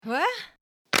What?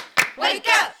 Wake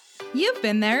up! You've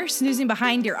been there, snoozing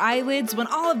behind your eyelids when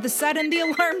all of a sudden the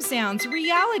alarm sounds,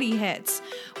 reality hits.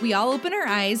 We all open our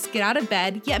eyes, get out of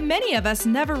bed, yet many of us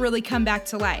never really come back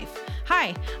to life.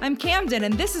 Hi, I'm Camden,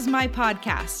 and this is my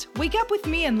podcast, Wake Up With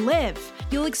Me and Live.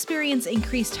 You'll experience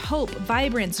increased hope,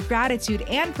 vibrance, gratitude,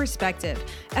 and perspective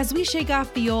as we shake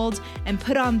off the old and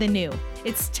put on the new.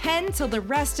 It's 10 till the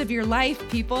rest of your life,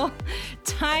 people.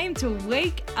 Time to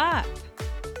wake up.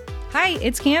 Hi,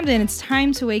 it's Camden. It's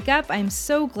time to wake up. I'm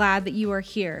so glad that you are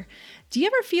here. Do you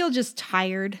ever feel just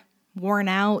tired, worn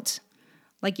out,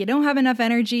 like you don't have enough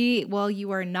energy? Well,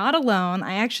 you are not alone.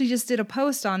 I actually just did a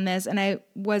post on this, and I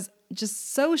was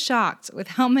just so shocked with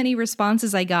how many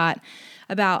responses I got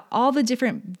about all the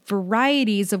different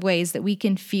varieties of ways that we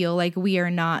can feel like we are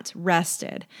not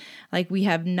rested, like we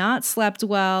have not slept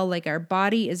well, like our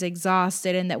body is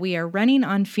exhausted, and that we are running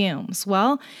on fumes.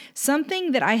 Well,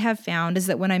 something that I have found is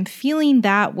that when I'm feeling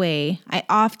that way, I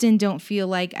often don't feel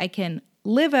like I can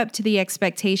live up to the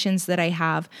expectations that I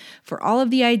have for all of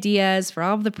the ideas, for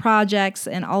all of the projects,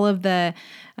 and all of the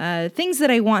things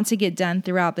that I want to get done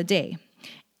throughout the day.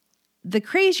 The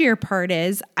crazier part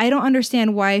is I don't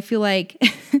understand why I feel like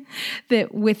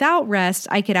that without rest,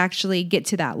 I could actually get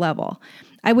to that level.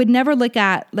 I would never look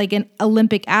at like an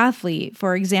Olympic athlete,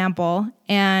 for example,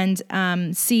 and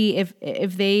see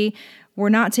if they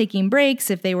were not taking breaks,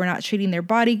 if they were not treating their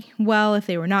body well, if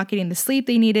they were not getting the sleep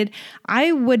they needed.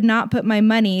 I would not put my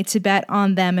money to bet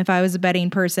on them if I was a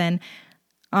betting person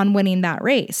on winning that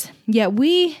race. Yet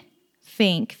we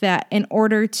think that in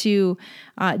order to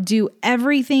do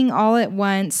everything all at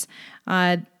once,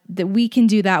 that we can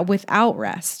do that without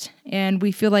rest. And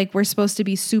we feel like we're supposed to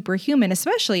be superhuman,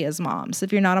 especially as moms.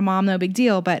 If you're not a mom, no big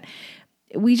deal. But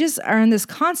we just are in this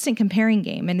constant comparing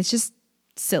game, and it's just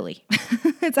silly.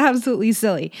 It's absolutely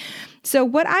silly. So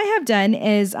what I have done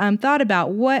is thought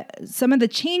about what some of the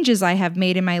changes I have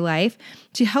made in my life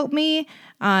to help me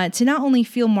to not only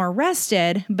feel more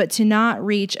rested, but to not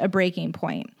reach a breaking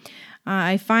point.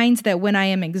 I find that when I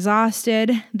am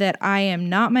exhausted, that I am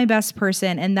not my best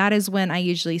person, and that is when I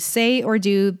usually say or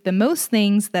do the most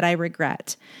things that I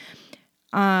regret.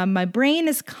 My brain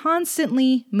is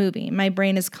constantly moving. My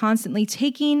brain is constantly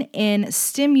taking in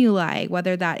stimuli,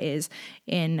 whether that is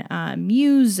in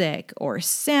music or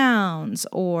sounds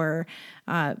or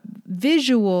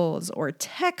visuals or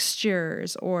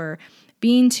textures or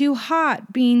being too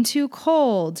hot, being too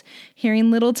cold,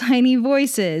 hearing little tiny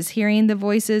voices, hearing the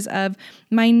voices of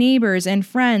my neighbors and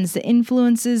friends, the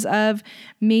influences of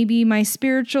maybe my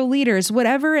spiritual leaders,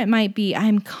 whatever it might be.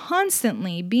 I'm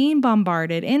constantly being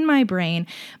bombarded in my brain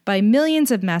by millions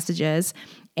of messages.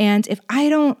 And if I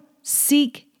don't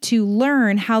seek to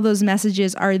learn how those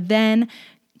messages are then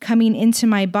coming into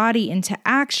my body into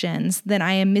actions, then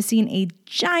I am missing a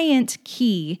giant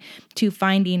key to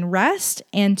finding rest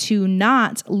and to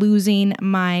not losing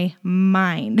my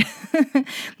mind,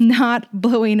 not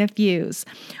blowing a fuse.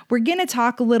 We're going to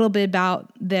talk a little bit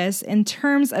about this in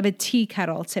terms of a tea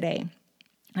kettle today.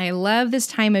 I love this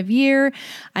time of year.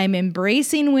 I'm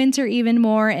embracing winter even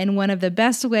more, and one of the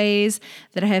best ways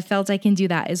that I have felt I can do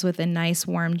that is with a nice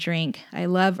warm drink. I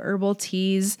love herbal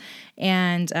teas,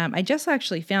 and I just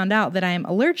actually found out that I'm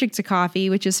allergic to coffee,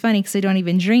 which is funny because I don't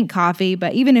even drink coffee,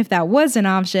 but even if that was an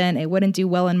option, it wouldn't do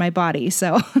well in my body.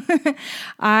 So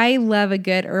I love a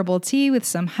good herbal tea with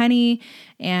some honey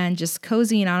and just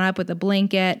cozying on up with a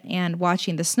blanket and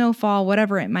watching the snowfall,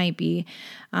 whatever it might be.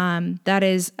 That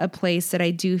is a place that I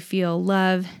do feel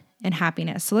love and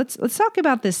happiness. So let's talk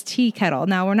about this tea kettle.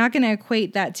 Now, we're not going to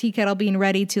equate that tea kettle being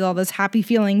ready to all those happy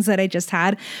feelings that I just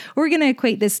had. We're going to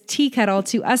equate this tea kettle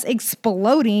to us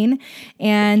exploding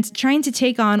and trying to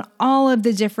take on all of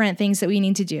the different things that we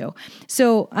need to do.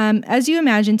 So as you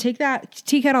imagine, take that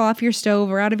tea kettle off your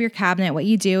stove or out of your cabinet, what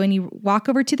you do, and you walk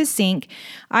over to the sink.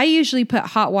 I usually put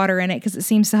hot water in it because it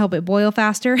seems to help it boil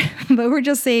faster, but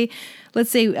let's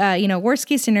say, worst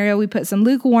case scenario, we put some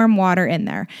lukewarm water in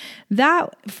there.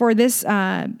 That, for this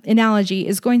analogy,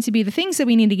 is going to be the things that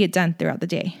we need to get done throughout the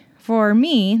day. For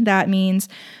me, that means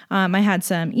I had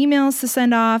some emails to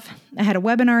send off. I had a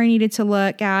webinar I needed to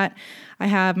look at. I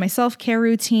have my self-care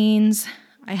routines.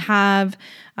 I have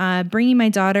bringing my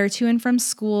daughter to and from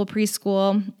school,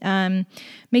 preschool,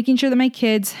 making sure that my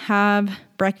kids have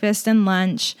breakfast and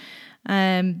lunch.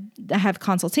 I have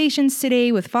consultations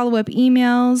today with follow-up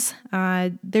emails.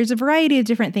 There's a variety of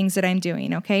different things that I'm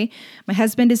doing, okay? My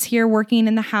husband is here working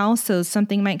in the house, so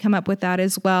something might come up with that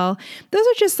as well. Those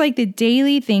are just like the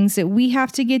daily things that we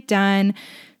have to get done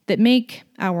that make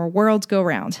our world go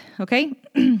round, okay?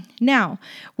 Now,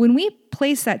 when we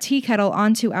place that tea kettle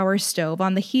onto our stove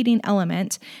on the heating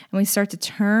element and we start to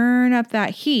turn up that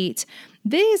heat,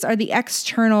 these are the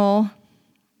external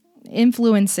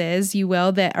influences, you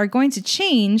will, that are going to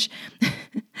change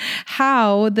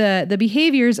how the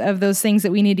behaviors of those things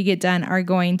that we need to get done are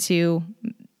going to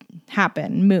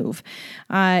happen, move.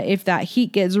 If that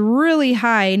heat gets really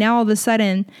high, now all of a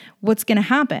sudden, what's going to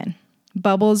happen?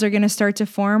 Bubbles are going to start to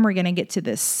form. We're going to get to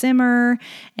this simmer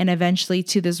and eventually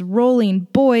to this rolling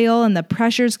boil, and the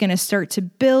pressure is going to start to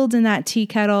build in that tea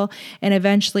kettle, and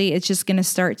eventually it's just going to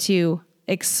start to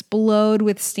explode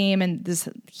with steam and this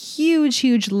huge,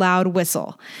 huge loud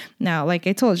whistle. Now, like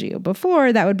I told you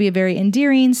before, that would be a very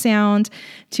endearing sound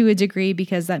to a degree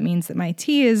because that means that my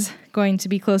tea is going to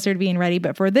be closer to being ready.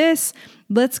 But for this,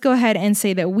 let's go ahead and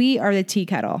say that we are the tea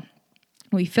kettle.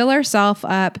 We fill ourselves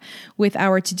up with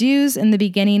our to-dos in the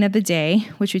beginning of the day,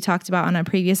 which we talked about on a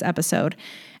previous episode,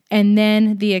 and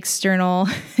then the external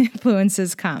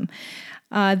influences come.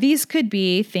 These could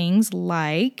be things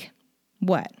like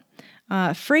what?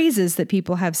 Phrases that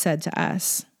people have said to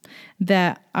us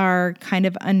that are kind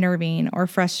of unnerving or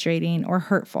frustrating or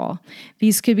hurtful.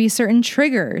 These could be certain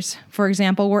triggers. For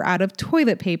example, we're out of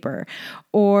toilet paper,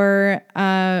 or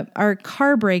our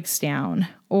car breaks down,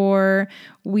 or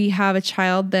we have a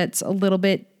child that's a little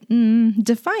bit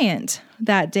defiant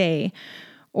that day,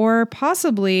 or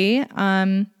possibly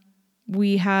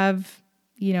we have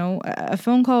a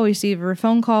phone call, we receive a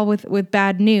phone call with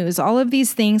bad news. All of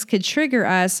these things could trigger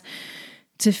us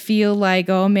to feel like,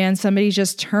 oh man, somebody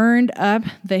just turned up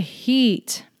the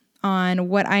heat on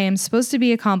what I am supposed to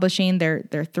be accomplishing.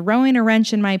 They're throwing a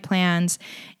wrench in my plans,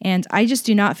 and I just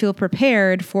do not feel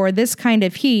prepared for this kind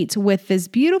of heat with this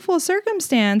beautiful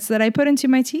circumstance that I put into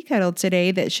my tea kettle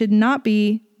today that should not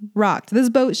be rocked.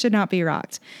 This boat should not be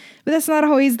rocked. But that's not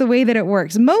always the way that it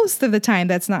works. Most of the time,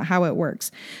 that's not how it works.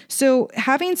 So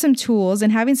having some tools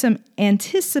and having some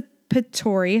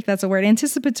anticipatory, if that's a word,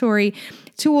 anticipatory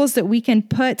tools that we can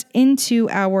put into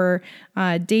our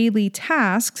daily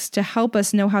tasks to help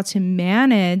us know how to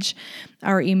manage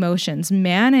our emotions,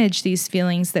 manage these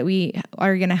feelings that we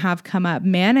are going to have come up,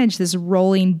 manage this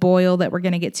rolling boil that we're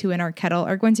going to get to in our kettle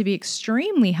are going to be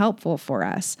extremely helpful for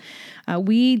us.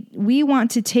 We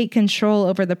want to take control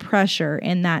over the pressure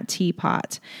in that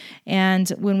teapot. And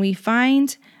when we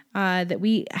find that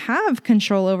we have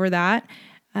control over that,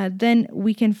 then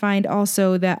we can find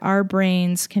also that our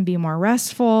brains can be more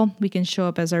restful, we can show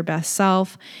up as our best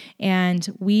self,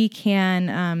 and we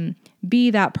can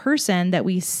be that person that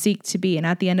we seek to be. And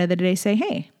at the end of the day, say,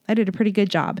 hey, I did a pretty good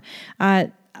job.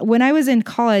 When I was in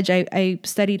college, I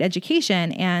studied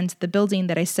education, and the building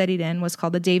that I studied in was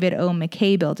called the David O.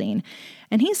 McKay Building.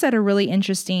 And he said a really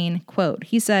interesting quote.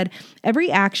 He said, "Every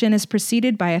action is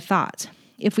preceded by a thought.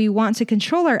 If we want to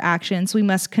control our actions, we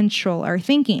must control our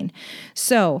thinking."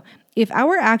 So if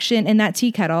our action in that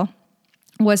tea kettle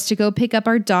was to go pick up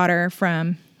our daughter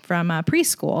from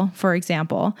preschool, for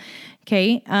example,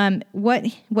 okay,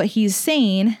 what he's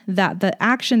saying, that the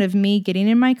action of me getting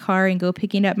in my car and go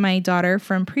picking up my daughter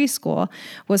from preschool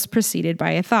was preceded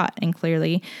by a thought. And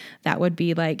clearly that would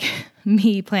be like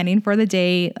me planning for the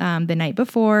day the night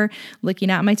before, looking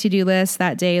at my to-do list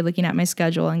that day, looking at my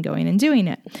schedule and going and doing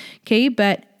it. Okay,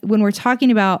 but when we're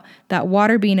talking about that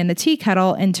water being in the tea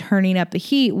kettle and turning up the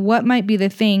heat, what might be the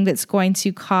thing that's going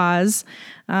to cause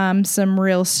some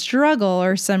real struggle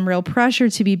or some real pressure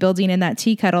to be building in that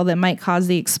tea kettle that might cause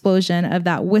the explosion of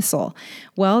that whistle?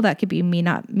 Well, that could be me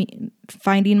not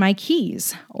finding my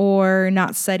keys, or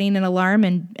not setting an alarm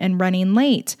and running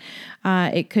late.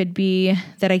 It could be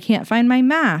that I can't find my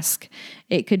mask.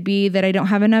 It could be that I don't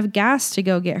have enough gas to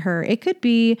go get her. It could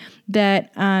be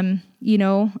that,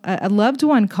 a loved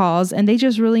one calls and they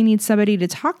just really need somebody to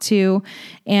talk to.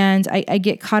 And I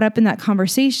get caught up in that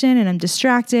conversation and I'm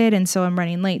distracted. And so I'm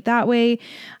running late that way.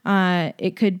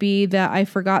 It could be that I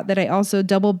forgot that I also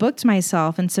double booked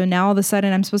myself. And so now all of a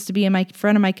sudden I'm supposed to be in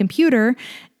front of my computer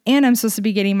and I'm supposed to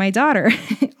be getting my daughter.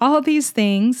 All these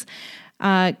things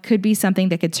could be something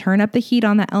that could turn up the heat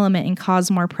on that element and cause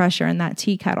more pressure in that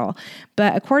tea kettle.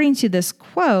 But according to this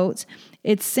quote,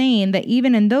 it's saying that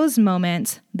even in those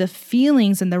moments, the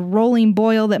feelings and the rolling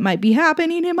boil that might be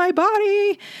happening in my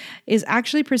body is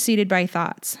actually preceded by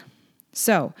thoughts.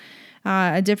 So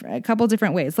a couple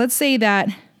different ways. Let's say that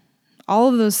all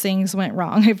of those things went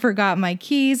wrong. I forgot my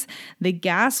keys, the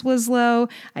gas was low,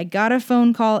 I got a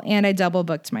phone call, and I double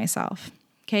booked myself.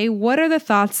 Okay, what are the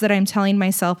thoughts that I'm telling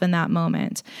myself in that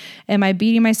moment? Am I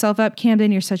beating myself up?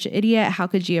 Camden, you're such an idiot. How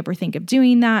could you ever think of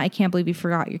doing that? I can't believe you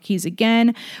forgot your keys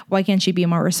again. Why can't you be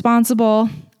more responsible?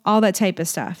 All that type of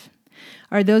stuff.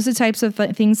 Are those the types of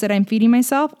things that I'm feeding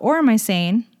myself? Or am I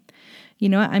saying, you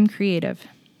know what, I'm creative.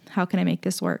 How can I make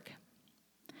this work?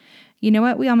 You know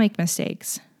what, we all make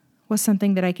mistakes. What's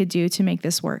something that I could do to make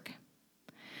this work?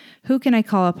 Who can I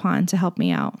call upon to help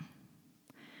me out?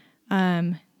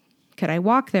 Could I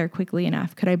walk there quickly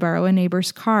enough? Could I borrow a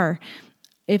neighbor's car?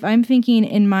 If I'm thinking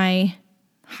in my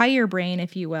higher brain,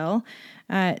 if you will,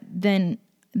 then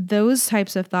those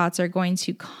types of thoughts are going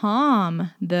to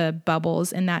calm the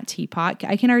bubbles in that teapot.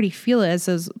 I can already feel it as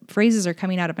those phrases are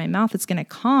coming out of my mouth. It's going to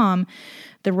calm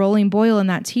the rolling boil in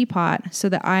that teapot so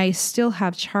that I still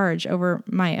have charge over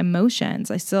my emotions.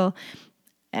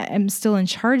 I'm still in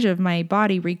charge of my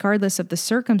body regardless of the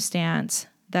circumstance.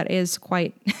 That is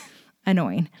quite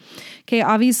annoying. Okay,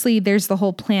 obviously there's the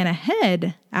whole plan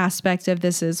ahead aspect of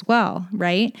this as well,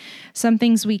 right? Some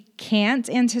things we can't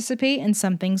anticipate and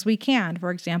some things we can. For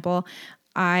example,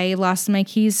 I lost my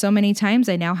keys so many times.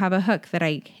 I now have a hook that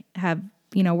I have,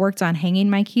 worked on hanging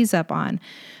my keys up on.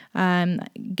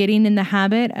 Getting in the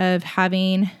habit of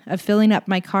filling up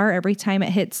my car every time it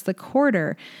hits the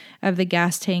quarter of the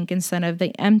gas tank instead of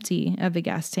the empty of the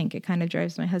gas tank. It kind of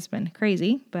drives my husband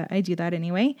crazy, but I do that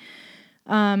anyway.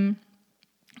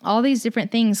 All these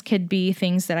different things could be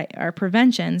things that are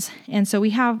preventions. And so we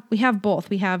have both.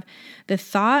 We have the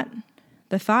thoughts,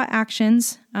 the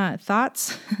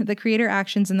creator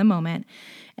actions in the moment.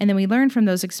 And then we learn from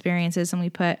those experiences and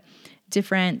we put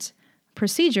different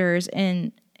procedures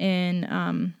in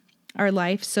our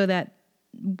life so that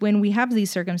when we have these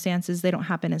circumstances, they don't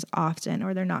happen as often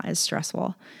or they're not as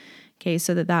stressful. Okay,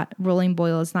 so that rolling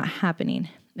boil is not happening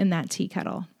in that tea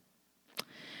kettle.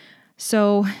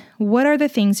 So what are the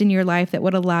things in your life that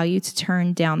would allow you to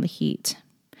turn down the heat?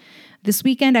 This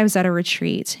weekend, I was at a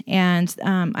retreat, and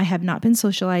I have not been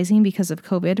socializing because of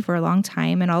COVID for a long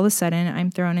time, and all of a sudden, I'm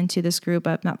thrown into this group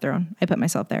of, not thrown, I put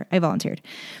myself there, I volunteered,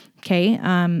 okay,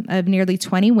 of nearly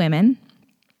 20 women,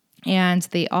 and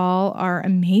they all are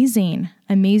amazing,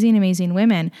 amazing, amazing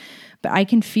women, but I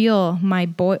can feel my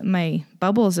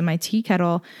bubbles in my tea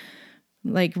kettle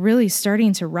like really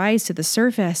starting to rise to the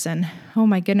surface. And oh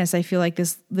my goodness, I feel like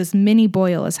this mini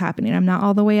boil is happening. I'm not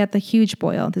all the way at the huge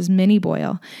boil, this mini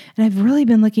boil. And I've really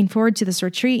been looking forward to this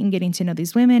retreat and getting to know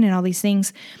these women and all these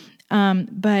things.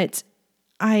 But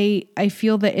I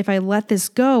feel that if I let this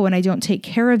go and I don't take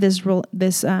care of this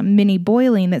mini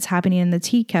boiling that's happening in the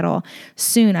tea kettle,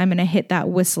 soon I'm going to hit that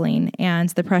whistling and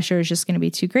the pressure is just going to be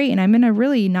too great. And I'm going to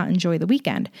really not enjoy the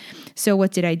weekend. So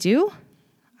what did I do?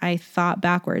 I thought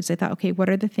backwards. I thought, okay, what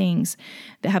are the things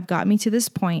that have got me to this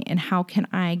point and how can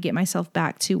I get myself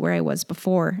back to where I was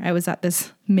before I was at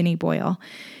this mini boil?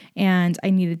 And I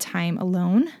needed time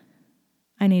alone.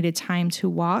 I needed time to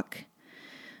walk.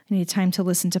 I needed time to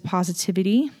listen to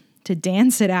positivity, to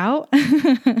dance it out.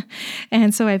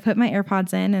 And so I put my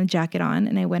AirPods in and a jacket on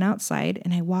and I went outside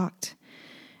and I walked.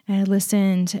 And I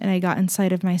listened and I got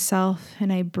inside of myself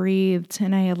and I breathed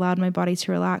and I allowed my body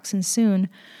to relax. And soon,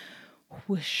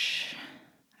 whoosh,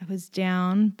 I was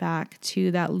down back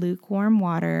to that lukewarm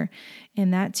water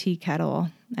in that tea kettle.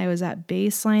 I was at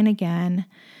baseline again.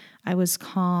 I was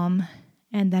calm.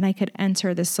 And then I could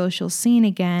enter the social scene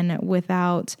again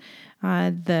without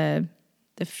the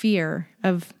fear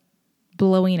of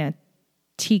blowing a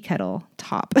tea kettle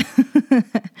top.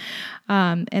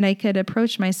 And I could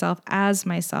approach myself as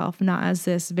myself, not as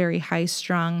this very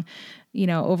high-strung,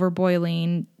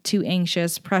 overboiling, too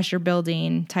anxious, pressure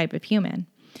building type of human.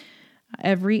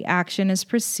 Every action is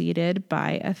preceded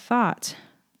by a thought.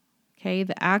 Okay,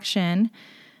 the action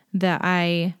that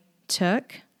I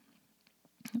took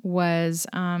was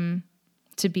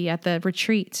to be at the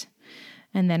retreat.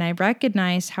 And then I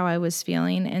recognized how I was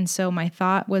feeling. And so my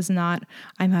thought was not,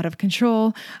 I'm out of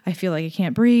control. I feel like I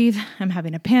can't breathe. I'm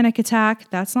having a panic attack.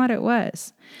 That's not what it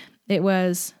was. It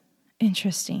was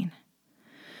interesting.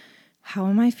 How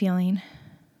am I feeling?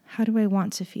 How do I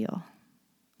want to feel?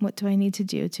 What do I need to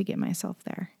do to get myself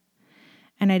there?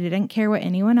 And I didn't care what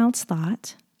anyone else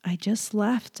thought. I just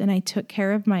left and I took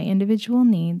care of my individual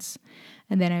needs.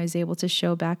 And then I was able to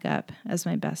show back up as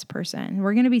my best person.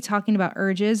 We're going to be talking about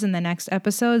urges in the next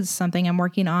episode. It's something I'm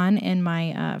working on in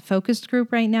my focused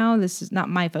group right now. This is not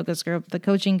my focus group, the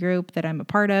coaching group that I'm a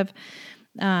part of,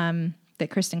 that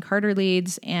Kristen Carter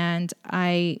leads. And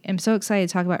I am so excited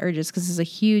to talk about urges because this is a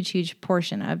huge, huge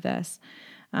portion of this.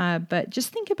 But just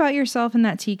think about yourself in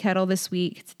that tea kettle this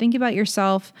week. Think about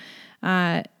yourself,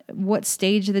 what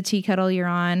stage of the tea kettle you're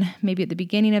on, maybe at the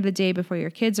beginning of the day before your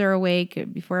kids are awake,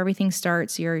 before everything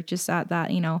starts, you're just at that,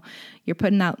 you're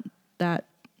putting out that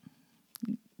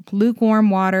lukewarm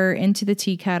water into the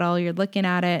tea kettle. You're looking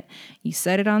at it. You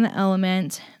set it on the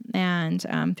element, and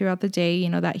throughout the day,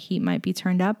 that heat might be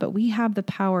turned up, but we have the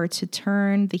power to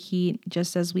turn the heat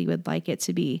just as we would like it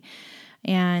to be.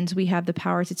 And we have the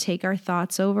power to take our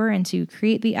thoughts over and to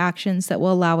create the actions that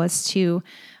will allow us to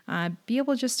be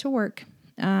able just to work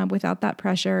without that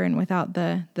pressure and without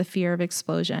the fear of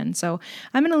explosion. So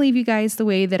I'm going to leave you guys the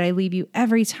way that I leave you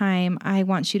every time. I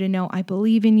want you to know I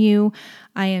believe in you.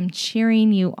 I am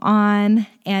cheering you on,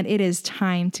 and it is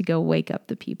time to go wake up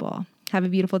the people. Have a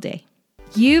beautiful day.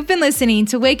 You've been listening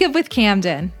to Wake Up with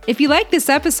Camden. If you like this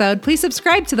episode, please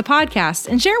subscribe to the podcast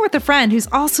and share it with a friend who's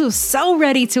also so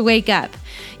ready to wake up.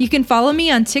 You can follow me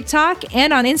on TikTok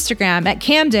and on Instagram at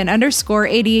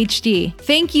Camden_ADHD.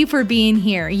 Thank you for being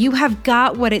here. You have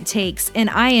got what it takes, and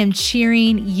I am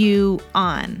cheering you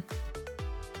on.